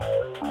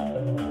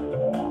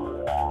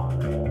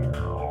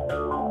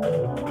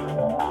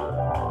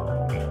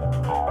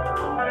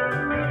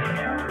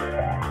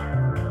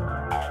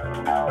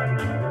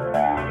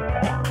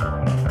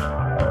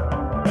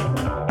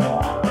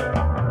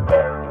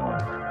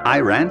I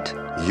rant,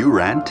 you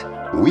rant,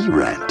 we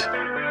rant.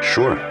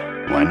 Sure,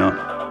 why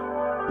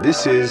not?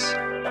 This is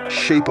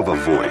Shape of a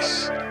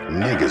Voice,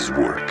 Nigger's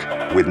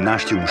work, with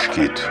Nástio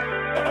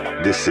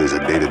Mosquito. This is a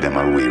David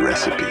Demaroui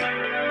recipe.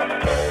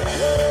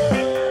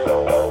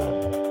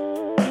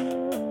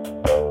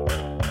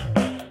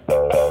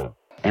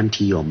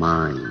 Empty your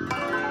mind.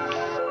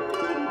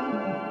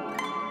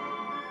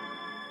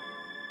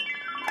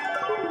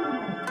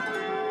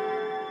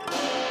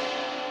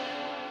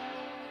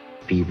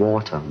 Be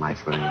water, my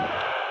friend.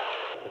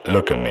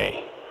 Look at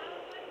me.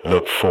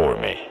 Look for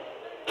me.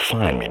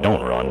 Find me.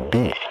 Don't run.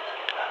 Be.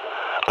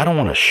 I don't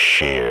want to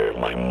share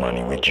my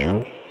money with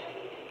you.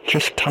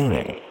 Just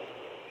time.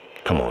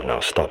 Come on now,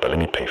 stop it. Let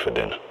me pay for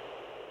dinner.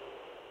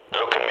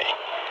 Look at me.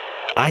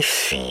 I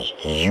see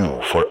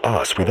you for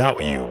us,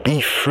 without you. Be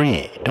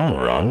free. Don't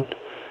run.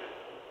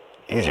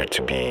 Easier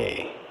to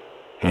be...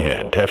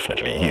 Yeah,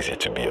 definitely easier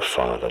to be a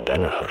father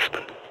than a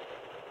husband.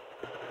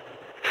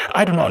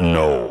 I do not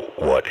know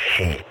what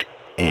hate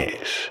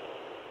is.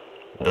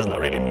 It does not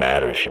really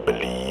matter if you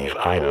believe.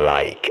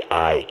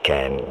 I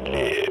can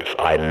live.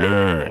 I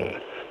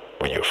learn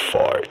with your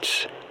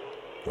farts,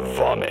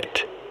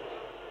 vomit,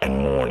 and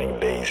morning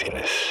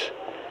laziness.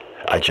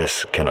 I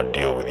just cannot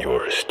deal with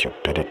your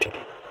stupidity.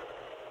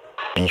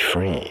 Be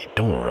free.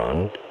 Don't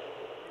run.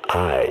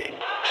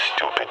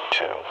 Stupid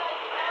too.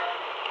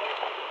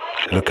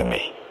 Look at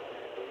me.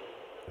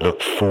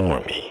 Look for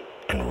me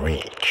and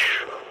reach.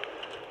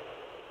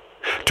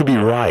 To be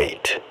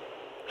right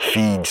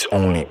feeds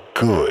only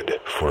good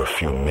for a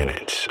few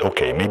minutes.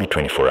 Okay, maybe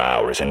 24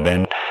 hours, and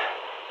then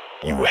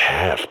you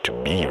have to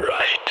be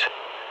right.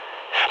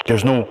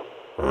 There's no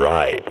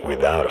right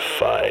without a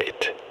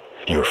fight.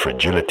 Your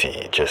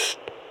fragility just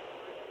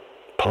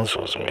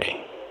puzzles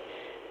me.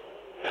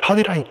 How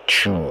did I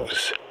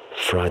choose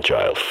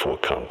fragile for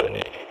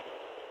company?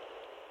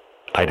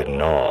 I did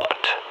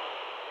not,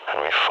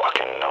 and we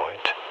fucking know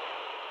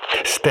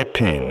it.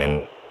 Step in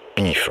and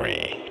be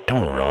free.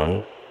 Don't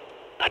run.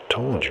 I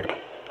told you.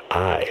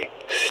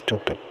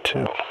 Stupid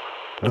too.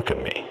 Look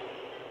at me.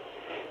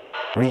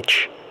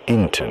 Reach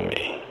into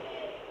me.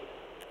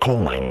 Call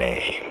my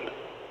name.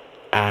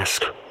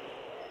 Ask,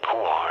 who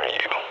are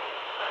you?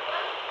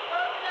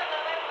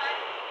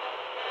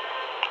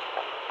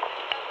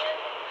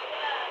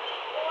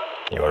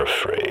 You're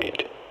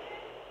afraid.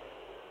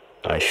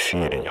 I see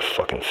it in your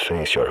fucking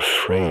face. You're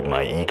afraid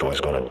my ego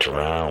is gonna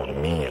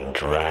drown me and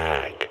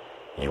drag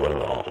you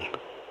along.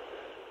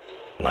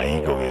 My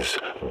ego is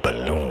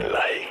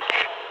balloon-like.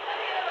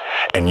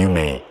 And you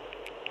may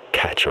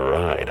catch a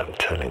ride, I'm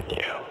telling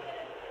you.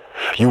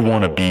 You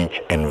want to be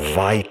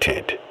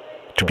invited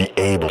to be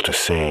able to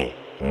say,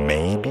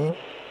 maybe?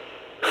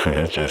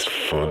 It's just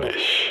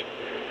foolish.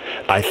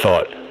 I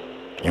thought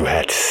you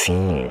had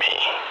seen me.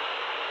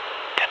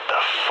 Get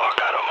the fuck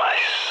out of my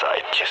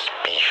sight. Just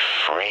be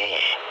free.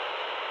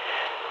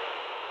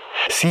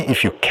 See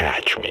if you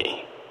catch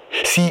me.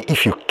 See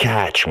if you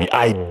catch me.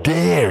 I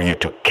dare you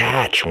to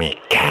catch me.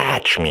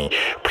 Catch me.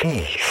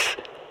 Please.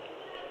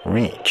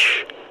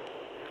 Reach.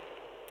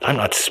 I'm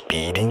not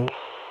speeding.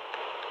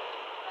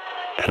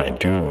 And I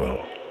do.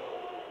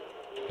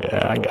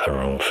 Yeah, I got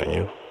room for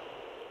you.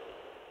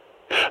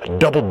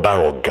 Double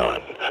barrel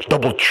gun.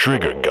 Double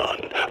trigger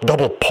gun.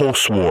 Double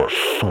post-war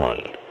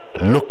fun.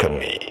 Look at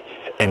me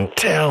and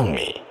tell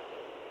me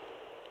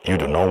you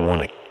do not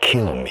want to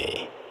kill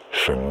me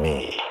for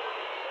me.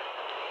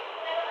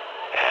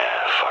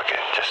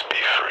 Just be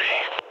free.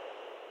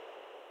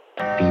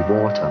 Be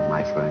water,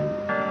 my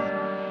friend.